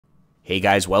Hey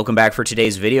guys, welcome back for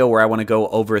today's video where I want to go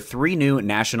over 3 new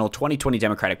national 2020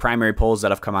 Democratic primary polls that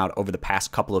have come out over the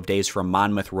past couple of days from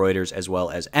Monmouth, Reuters, as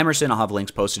well as Emerson. I'll have links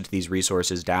posted to these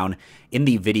resources down in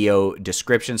the video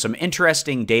description. Some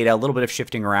interesting data, a little bit of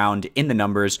shifting around in the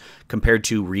numbers compared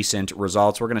to recent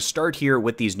results. We're going to start here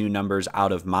with these new numbers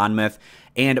out of Monmouth.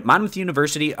 And Monmouth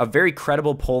University, a very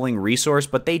credible polling resource,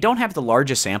 but they don't have the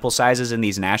largest sample sizes in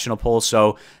these national polls,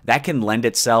 so that can lend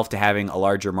itself to having a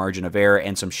larger margin of error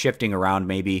and some shifting around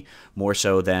maybe more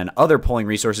so than other polling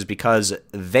resources because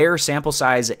their sample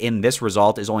size in this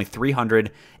result is only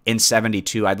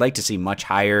 372. I'd like to see much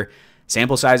higher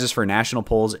sample sizes for national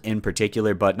polls in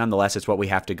particular, but nonetheless, it's what we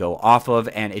have to go off of,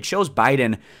 and it shows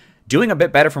Biden doing a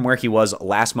bit better from where he was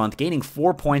last month, gaining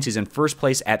 4 points. He's in first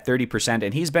place at 30%,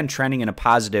 and he's been trending in a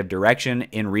positive direction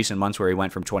in recent months where he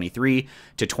went from 23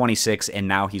 to 26, and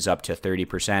now he's up to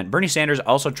 30%. Bernie Sanders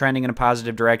also trending in a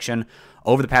positive direction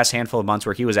over the past handful of months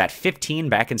where he was at 15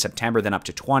 back in September, then up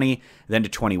to 20, then to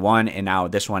 21, and now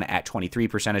this one at 23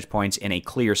 percentage points in a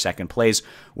clear second place,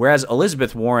 whereas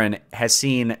Elizabeth Warren has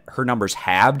seen her numbers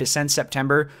halved since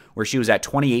September, where she was at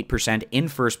 28% in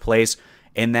first place.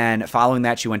 And then following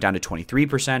that, she went down to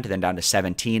 23%, then down to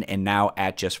 17%, and now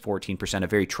at just 14%, a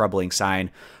very troubling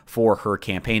sign for her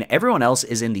campaign. Everyone else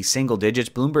is in the single digits.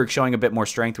 Bloomberg showing a bit more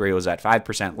strength where he was at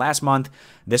 5% last month.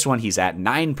 This one, he's at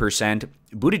 9%.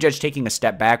 Buttigieg taking a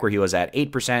step back where he was at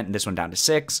 8%, and this one down to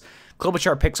 6%.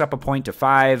 Klobuchar picks up a point to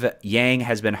 5%. Yang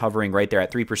has been hovering right there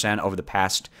at 3% over the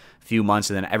past few months,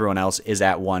 and then everyone else is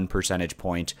at 1 percentage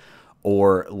point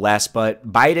or less.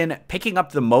 But Biden picking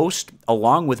up the most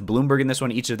along with Bloomberg in this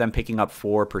one, each of them picking up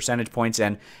 4 percentage points.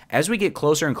 And as we get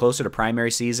closer and closer to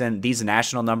primary season, these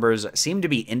national numbers seem to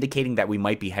be indicating that we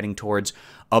might be heading towards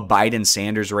a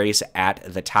Biden-Sanders race at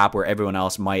the top where everyone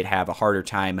else might have a harder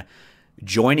time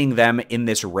joining them in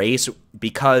this race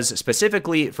because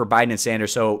specifically for Biden and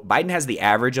Sanders, so Biden has the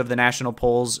average of the national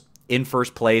polls in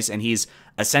first place, and he's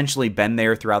essentially been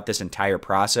there throughout this entire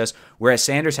process, whereas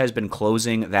Sanders has been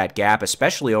closing that gap,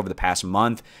 especially over the past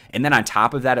month. And then on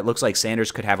top of that, it looks like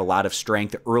Sanders could have a lot of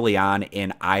strength early on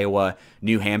in Iowa,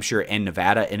 New Hampshire, and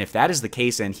Nevada. And if that is the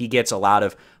case, and he gets a lot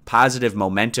of positive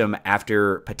momentum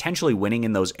after potentially winning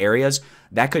in those areas,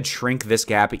 that could shrink this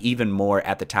gap even more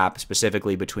at the top,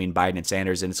 specifically between Biden and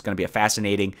Sanders. And it's going to be a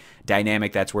fascinating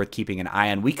dynamic that's worth keeping an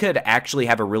eye on. We could actually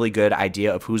have a really good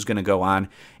idea of who's going to go on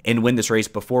and win this race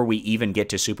before we even get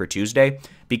to Super Tuesday,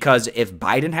 because if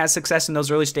Biden has success in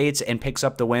those early states and picks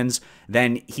up the wins,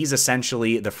 then he's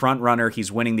essentially the front runner.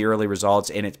 He's winning the early results,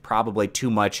 and it's probably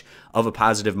too much of a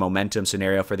positive momentum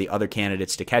scenario for the other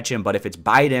candidates to catch him. But if it's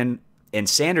Biden and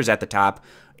Sanders at the top,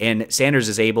 and Sanders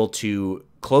is able to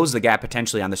close the gap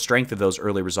potentially on the strength of those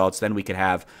early results, then we could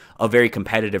have a very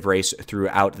competitive race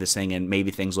throughout this thing and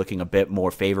maybe things looking a bit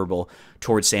more favorable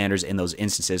towards Sanders in those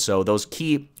instances. So those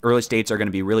key early states are going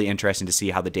to be really interesting to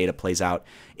see how the data plays out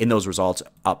in those results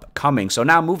upcoming. So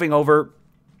now moving over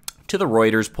to the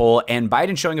Reuters poll, and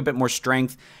Biden showing a bit more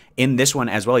strength in this one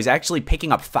as well. He's actually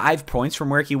picking up 5 points from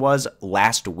where he was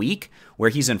last week,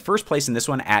 where he's in first place in this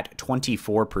one at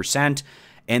 24%.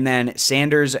 And then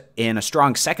Sanders in a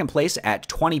strong second place at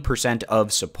 20%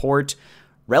 of support.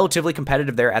 Relatively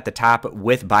competitive there at the top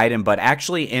with Biden, but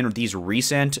actually in these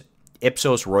recent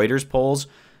Ipsos Reuters polls,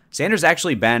 Sanders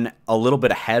actually been a little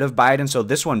bit ahead of Biden. So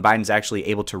this one, Biden's actually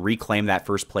able to reclaim that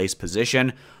first place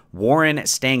position. Warren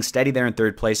staying steady there in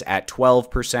third place at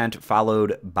 12%,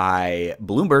 followed by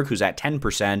Bloomberg, who's at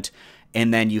 10%.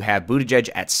 And then you have Buttigieg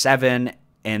at 7%.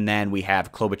 And then we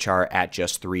have Klobuchar at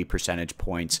just 3 percentage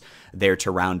points there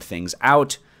to round things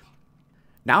out.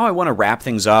 Now I want to wrap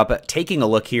things up, taking a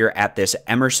look here at this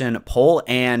Emerson poll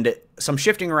and some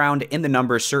shifting around in the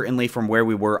numbers, certainly from where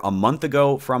we were a month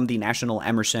ago from the national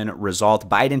Emerson result.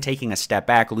 Biden taking a step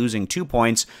back, losing 2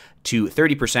 points to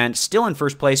 30%, still in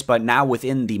first place, but now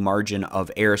within the margin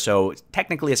of error. So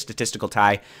technically a statistical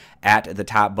tie at the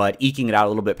top, but eking it out a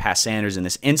little bit past Sanders in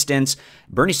this instance.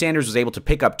 Bernie Sanders was able to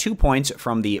pick up 2 points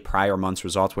from the prior month's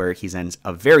results, where he's in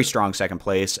a very strong second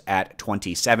place at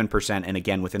 27%, and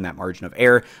again within that margin of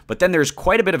error. But then there's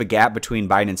quite a bit of a gap between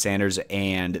Biden and Sanders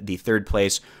and the third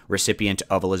place recipient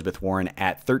of Elizabeth Warren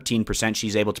at 13%.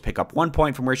 She's able to pick up 1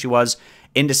 point from where she was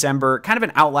in December. Kind of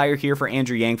an outlier here for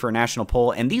Andrew Yang for a national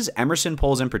poll, and these Emerson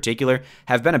polls in particular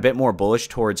have been a bit more bullish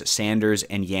towards Sanders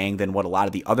and Yang than what a lot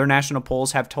of the other national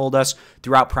polls have told us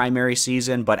throughout primary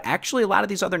season. But actually a lot of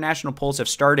these other national polls have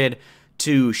started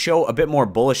to show a bit more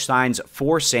bullish signs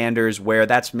for Sanders, where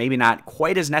that's maybe not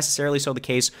quite as necessarily so the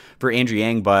case for Andrew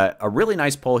Yang, but a really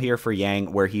nice poll here for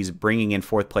Yang, where he's bringing in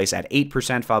fourth place at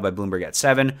 8%, followed by Bloomberg at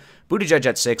 7%, Buttigieg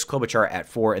at 6%, Klobuchar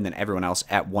at 4%, and then everyone else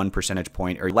at 1 percentage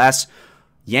point or less.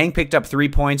 Yang picked up 3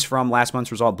 points from last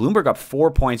month's result. Bloomberg up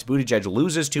 4 points. Buttigieg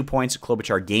loses 2 points.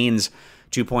 Klobuchar gains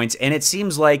 2 points. And it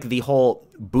seems like the whole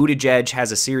Buttigieg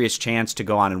has a serious chance to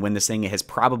go on and win this thing. It has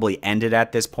probably ended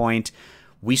at this point.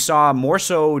 We saw more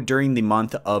so during the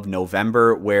month of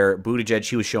November where Buttigieg,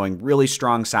 he was showing really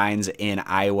strong signs in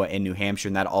Iowa and New Hampshire,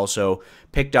 and that also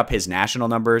picked up his national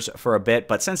numbers for a bit.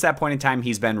 But since that point in time,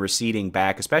 he's been receding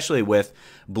back, especially with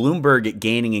Bloomberg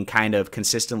gaining and kind of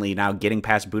consistently now getting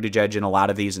past Buttigieg in a lot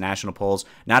of these national polls.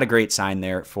 Not a great sign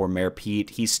there for Mayor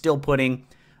Pete. He's still putting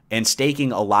and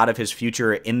staking a lot of his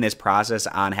future in this process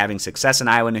on having success in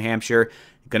Iowa and New Hampshire.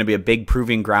 Going to be a big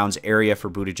proving grounds area for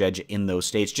Buttigieg in those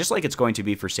states, just like it's going to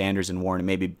be for Sanders and Warren, and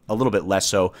maybe a little bit less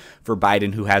so for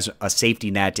Biden, who has a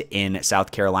safety net in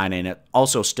South Carolina, and it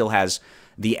also still has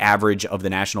the average of the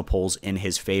national polls in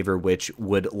his favor, which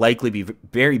would likely be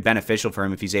very beneficial for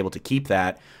him if he's able to keep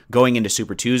that going into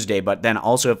Super Tuesday. But then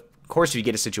also, of course, if you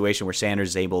get a situation where Sanders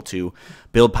is able to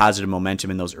build positive momentum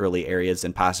in those early areas,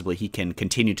 then possibly he can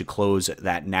continue to close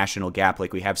that national gap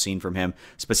like we have seen from him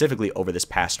specifically over this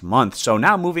past month. So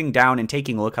now moving down and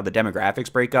taking a look how the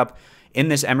demographics break up in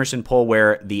this Emerson poll,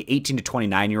 where the 18 to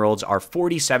 29-year-olds are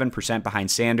 47% behind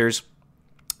Sanders,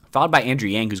 followed by Andrew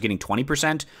Yang, who's getting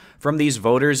 20% from these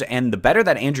voters. And the better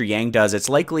that Andrew Yang does, it's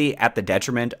likely at the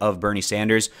detriment of Bernie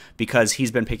Sanders, because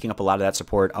he's been picking up a lot of that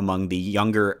support among the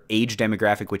younger age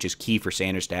demographic, which is key for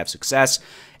Sanders to have success.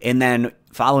 And then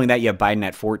following that, you have Biden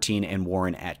at 14 and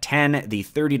Warren at 10. The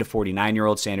 30 to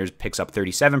 49-year-old Sanders picks up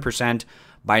 37%.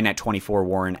 Biden at 24,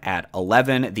 Warren at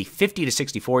 11. The 50 to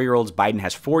 64-year-olds, Biden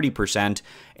has 40%,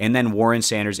 and then Warren,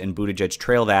 Sanders, and Buttigieg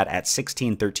trail that at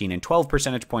 16, 13, and 12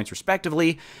 percentage points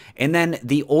respectively. And then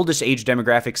the oldest age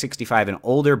demographic, 65 and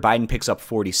older, Biden picks up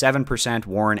 47%,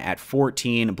 Warren at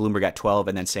 14, Bloomberg at 12,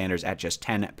 and then Sanders at just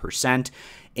 10%.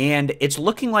 And it's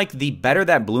looking like the better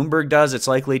that Bloomberg does, it's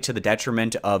likely to the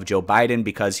detriment of Joe Biden,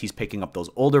 because he's picking up those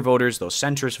older voters, those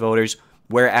centrist voters,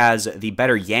 whereas the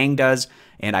better Yang does,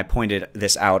 and I pointed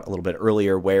this out a little bit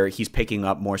earlier, where he's picking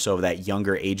up more so of that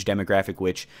younger age demographic,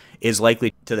 which is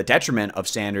likely to the detriment of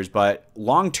Sanders. But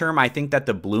long term, I think that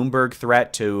the Bloomberg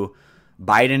threat to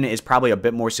Biden is probably a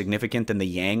bit more significant than the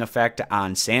Yang effect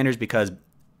on Sanders, because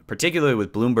particularly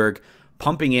with Bloomberg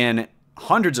pumping in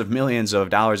hundreds of millions of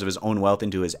dollars of his own wealth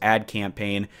into his ad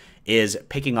campaign, is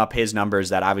picking up his numbers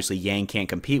that obviously Yang can't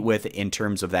compete with in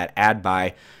terms of that ad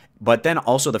buy. But then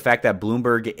also the fact that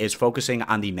Bloomberg is focusing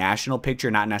on the national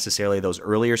picture, not necessarily those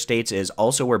earlier states, is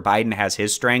also where Biden has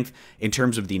his strength in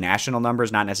terms of the national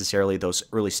numbers, not necessarily those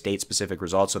early state-specific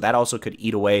results. So that also could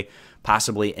eat away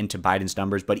possibly into Biden's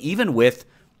numbers. But even with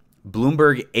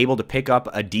Bloomberg able to pick up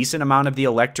a decent amount of the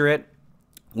electorate,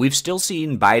 we've still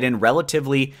seen Biden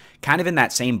relatively kind of in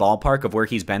that same ballpark of where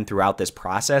he's been throughout this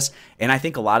process. And I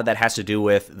think a lot of that has to do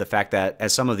with the fact that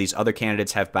as some of these other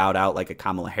candidates have bowed out, like a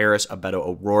Kamala Harris, a Beto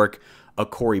O'Rourke, a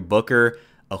Cory Booker,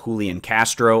 a Julian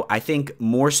Castro, I think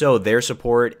more so their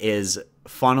support is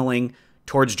funneling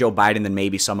towards Joe Biden than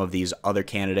maybe some of these other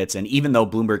candidates. And even though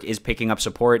Bloomberg is picking up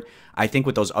support, I think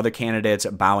with those other candidates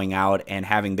bowing out and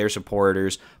having their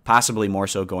supporters possibly more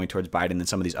so going towards Biden than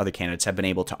some of these other candidates have been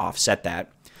able to offset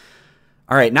that.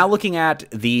 All right, now looking at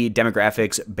the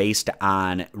demographics based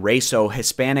on race. So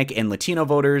Hispanic and Latino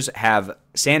voters have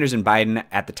Sanders and Biden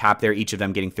at the top there, each of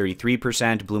them getting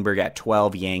 33%, Bloomberg at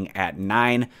 12, Yang at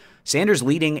 9. Sanders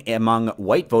leading among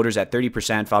white voters at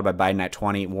 30%, followed by Biden at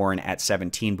 20, Warren at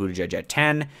 17, Buttigieg at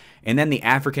 10. And then the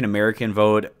African-American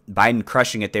vote, Biden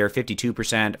crushing it there,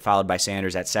 52%, followed by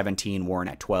Sanders at 17, Warren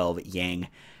at 12, Yang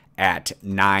at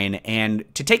 9. And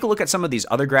to take a look at some of these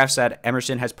other graphs that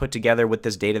Emerson has put together with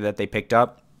this data that they picked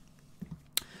up.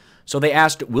 So they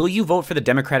asked, will you vote for the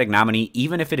Democratic nominee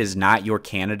even if it is not your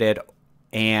candidate?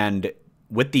 And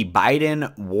with the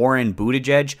Biden, Warren,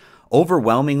 Buttigieg,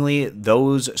 overwhelmingly,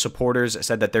 those supporters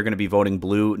said that they're going to be voting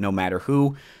blue no matter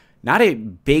who. Not a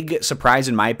big surprise,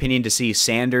 in my opinion, to see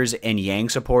Sanders and Yang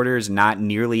supporters not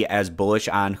nearly as bullish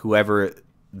on whoever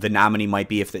the nominee might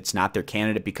be if it's not their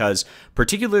candidate, because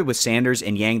particularly with Sanders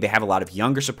and Yang, they have a lot of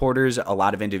younger supporters, a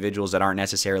lot of individuals that aren't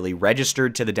necessarily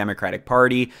registered to the Democratic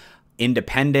Party,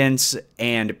 independents,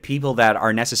 and people that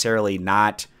are necessarily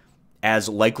not as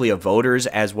likely of voters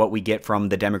as what we get from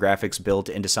the demographics built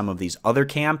into some of these other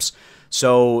camps.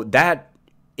 So that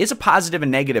is a positive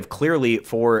and negative clearly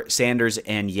for Sanders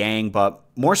and Yang, but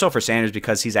more so for Sanders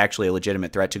because he's actually a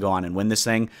legitimate threat to go on and win this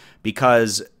thing,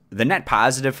 because the net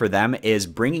positive for them is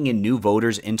bringing in new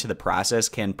voters into the process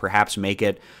can perhaps make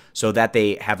it so that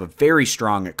they have a very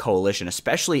strong coalition,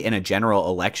 especially in a general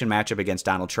election matchup against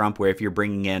Donald Trump, where if you're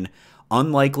bringing in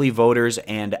unlikely voters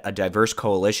and a diverse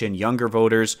coalition, younger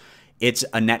voters, it's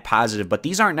a net positive. But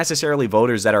these aren't necessarily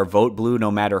voters that are vote blue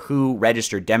no matter who,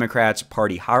 registered Democrats,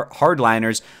 party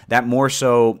hardliners, that more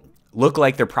so look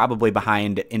like they're probably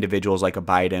behind individuals like a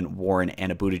Biden, Warren, and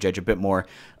a Buttigieg, a bit more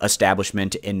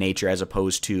establishment in nature, as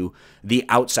opposed to the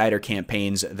outsider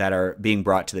campaigns that are being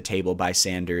brought to the table by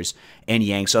Sanders and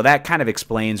Yang. So that kind of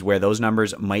explains where those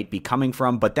numbers might be coming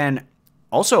from. But then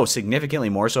also significantly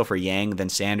more so for Yang than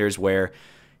Sanders, where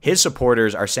his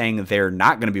supporters are saying they're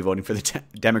not going to be voting for the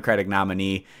Democratic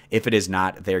nominee if it is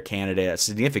not their candidate. A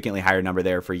significantly higher number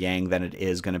there for Yang than it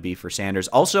is going to be for Sanders.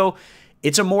 Also,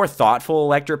 it's a more thoughtful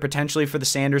electorate potentially for the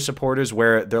Sanders supporters,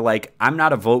 where they're like, I'm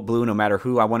not a vote blue no matter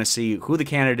who. I want to see who the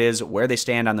candidate is, where they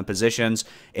stand on the positions,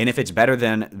 and if it's better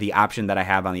than the option that I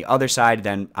have on the other side,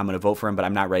 then I'm going to vote for him, but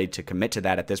I'm not ready to commit to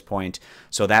that at this point.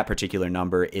 So that particular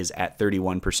number is at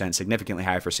 31%, significantly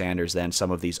higher for Sanders than some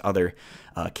of these other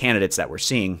candidates that we're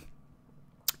seeing.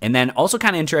 And then also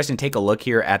kind of interesting, take a look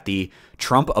here at the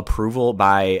Trump approval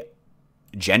by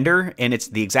gender, and it's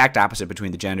the exact opposite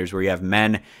between the genders, where you have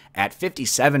men at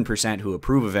 57% who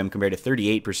approve of him compared to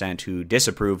 38% who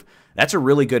disapprove. That's a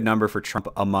really good number for Trump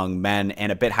among men,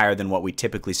 and a bit higher than what we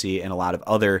typically see in a lot of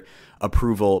other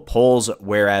approval polls,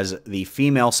 whereas the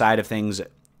female side of things,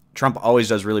 Trump always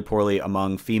does really poorly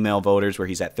among female voters, where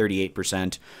he's at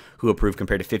 38% who approve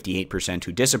compared to 58%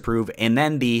 who disapprove. And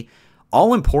then the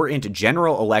all-important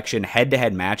general election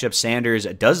head-to-head matchup, Sanders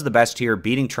does the best here,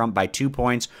 beating Trump by 2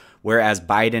 points, whereas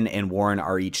Biden and Warren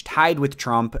are each tied with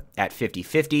Trump at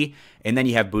 50-50, and then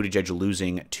you have Buttigieg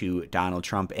losing to Donald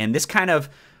Trump. And this kind of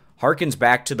harkens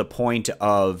back to the point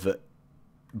of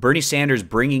Bernie Sanders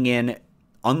bringing in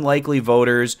unlikely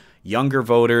voters, younger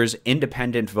voters,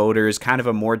 independent voters, kind of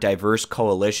a more diverse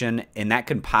coalition, and that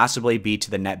can possibly be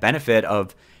to the net benefit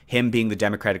of him being the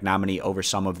Democratic nominee over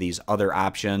some of these other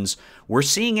options. We're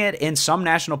seeing it in some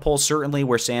national polls, certainly,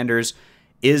 where Sanders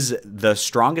is the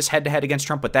strongest head-to-head against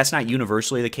Trump, but that's not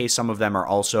universally the case. Some of them are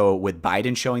also with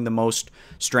Biden showing the most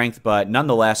strength, but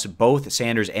nonetheless, both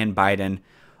Sanders and Biden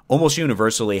almost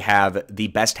universally have the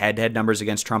best head-to-head numbers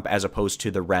against Trump as opposed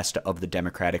to the rest of the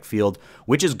Democratic field,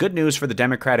 which is good news for the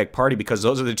Democratic Party, because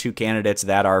those are the two candidates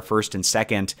that are first and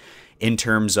second in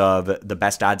terms of the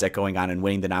best odds at going on and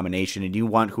winning the nomination. And you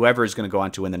want whoever is going to go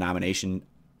on to win the nomination,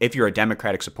 if you're a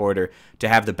Democratic supporter, to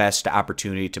have the best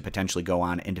opportunity to potentially go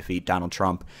on and defeat Donald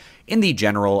Trump in the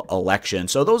general election.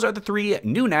 So those are the three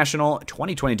new national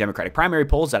 2020 Democratic primary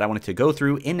polls that I wanted to go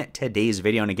through in today's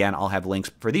video. And again, I'll have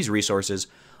links for these resources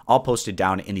all posted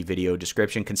down in the video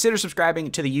description. Consider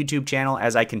subscribing to the YouTube channel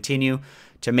as I continue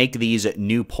to make these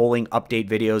new polling update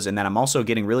videos. And then I'm also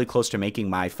getting really close to making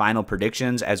my final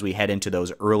predictions as we head into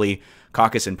those early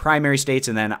caucus and primary states.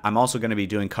 And then I'm also going to be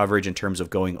doing coverage in terms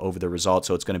of going over the results.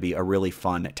 So it's going to be a really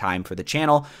fun time for the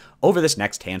channel over this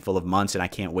next handful of months, and I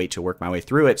can't wait to work my way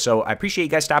through it. So I appreciate you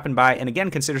guys stopping by. And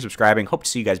again, consider subscribing. Hope to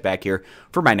see you guys back here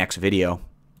for my next video.